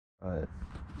Alright,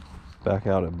 back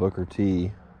out at Booker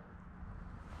T,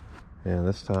 and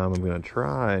this time I'm going to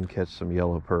try and catch some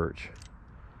yellow perch.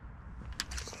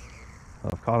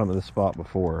 I've caught them at this spot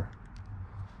before,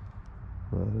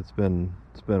 but it's been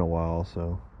a while,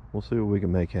 so we'll see what we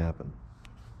can make happen.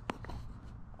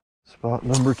 Spot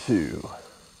number 2.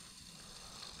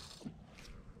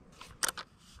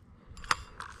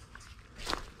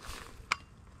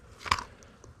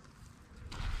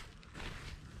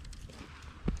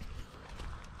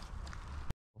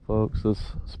 Folks,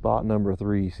 this spot number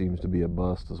 3 seems to be a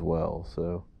bust as well,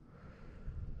 so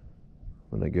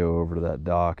I'm going to go over to that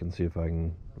dock and see if I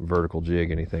can vertical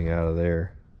jig anything out of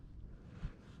there.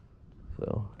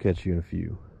 So, I'll catch you in a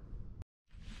few.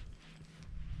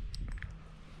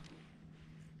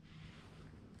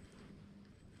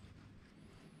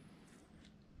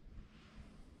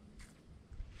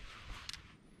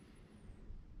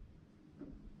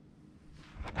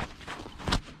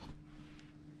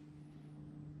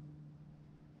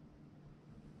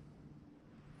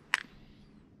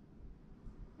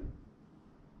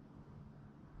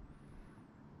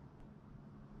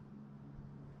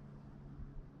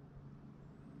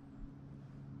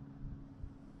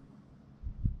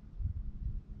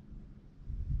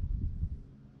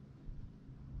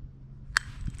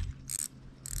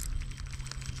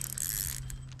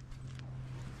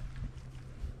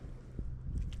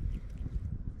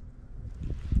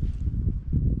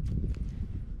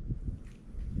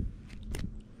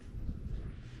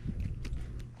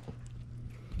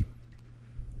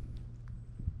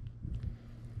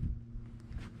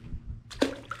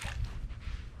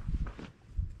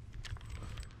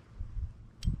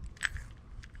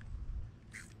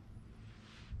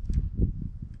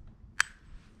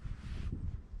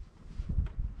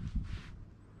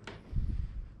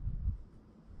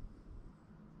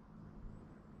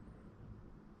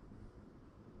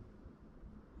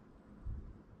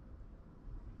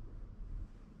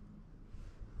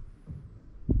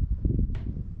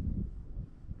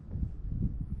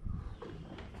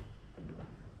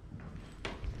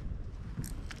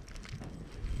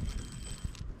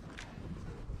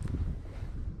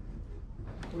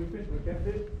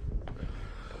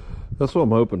 That's what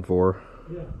I'm hoping for.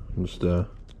 Yeah. I'm just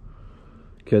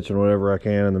catching whatever I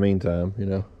can in the meantime, you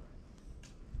know.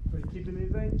 Are you keeping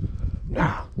anything?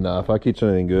 Nah, if I catch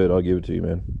anything good, I'll give it to you,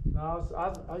 man. No,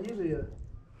 I usually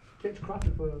catch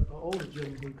crappie for an older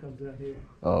gentleman who comes out here.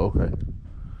 Oh, okay.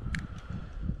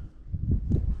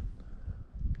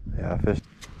 Yeah, I fished.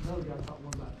 Another guy caught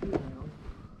one about 2 pounds.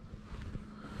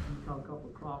 He caught a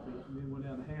couple of crappie and then went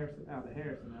down to Harrison, out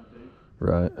there.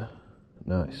 Right.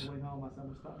 Nice. On the way home, I said, I'm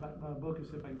going to stop back by the book and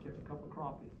see if I can catch a couple of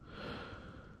crappie.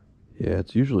 Yeah,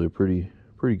 it's usually a pretty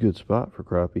good spot for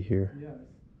crappie here. Yeah,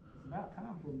 it's about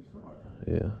time for them to start.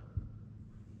 Yeah.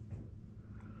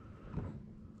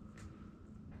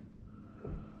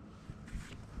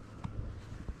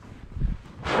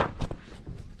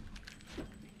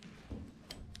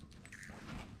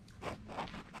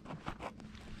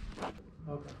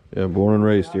 Okay. Yeah, born and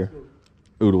raised here.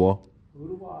 Ottawa.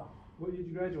 Ottawa. What year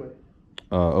did you graduate?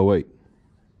 08. 08,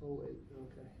 okay.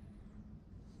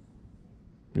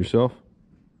 Yourself?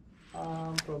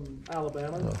 I'm from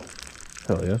Alabama. Oh,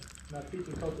 hell yeah. And I teach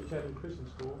and coach at Chattanooga Christian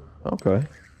School. Okay.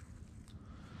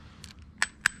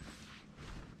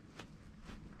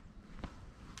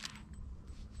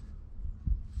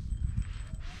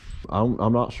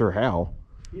 I'm not sure how.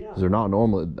 Yeah. They're not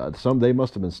normally. They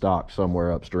must have been stocked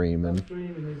somewhere upstream and.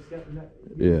 Upstream and they just got that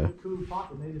Yeah. cool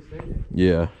pot and they just stay there.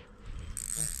 Yeah.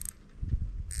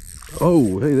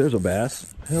 Oh, hey, there's a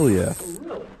bass. Hell yeah. Oh,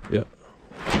 really? Yeah.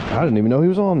 I didn't even know he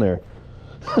was on there.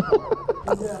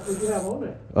 What did you have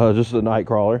on there? Just a night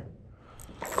crawler.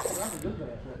 Oh, that's a good bass.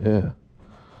 Right? Yeah.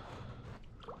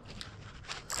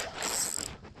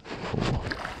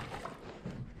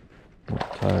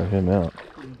 I'll tire him out.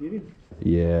 Did you get him?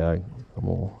 Yeah,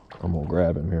 I'm gonna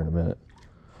grab him here in a minute.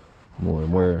 I'm gonna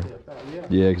wear.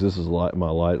 Yeah, because this is my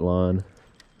light line.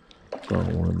 So I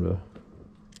don't want him to.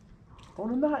 On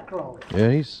a night crawler.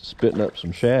 Yeah, he's spitting up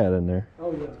some shad in there.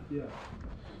 Oh yeah.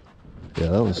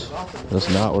 Yeah, that's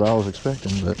not what I was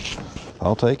expecting, but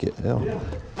I'll take it. Yeah.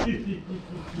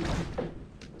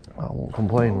 I won't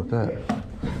complain with that.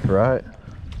 Right?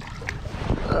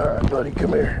 All right, buddy,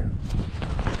 come here.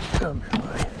 Come here,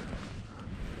 buddy.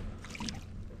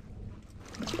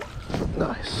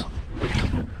 Nice.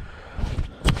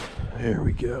 There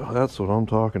we go. That's what I'm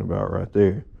talking about right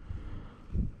there.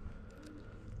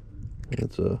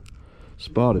 It's a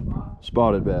spotted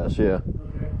bass, yeah.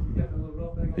 Okay. You got the little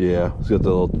rough thing? Yeah, he's got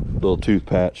the little tooth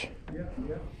patch. Yeah.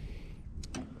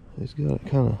 He's got it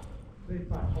kind of. They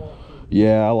fight hard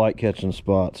Yeah, I like catching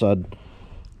spots. They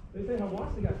say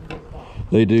Hawaii got some good spots.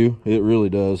 They do. It really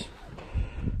does.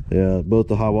 Yeah, both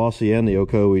the Hiwassee and the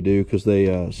Ocoee do, because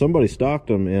they somebody stocked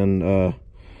them in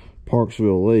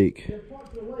Parksville Lake. Yeah,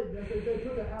 Parksville Lake. They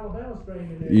put the Alabama strain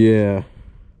in there. Yeah.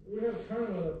 We have a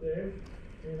tournament up there,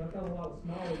 and I caught a lot of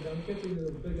small ones. I'm catching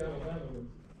those big Alabama ones.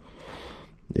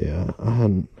 Yeah,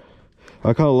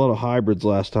 I caught a lot of hybrids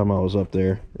last time I was up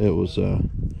there. It was all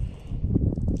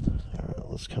right,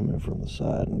 let's come in from the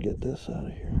side and get this out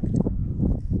of here.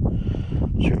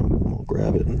 Sure, we'll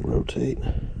grab it and rotate.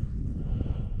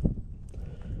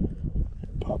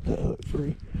 Pop that hook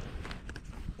free.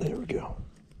 There we go.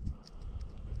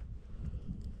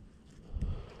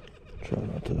 Try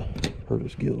not to hurt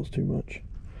his gills too much.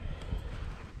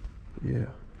 Yeah.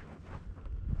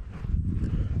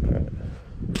 All right.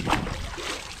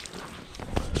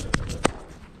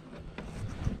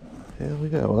 There we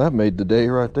go. Well, that made the day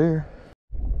right there.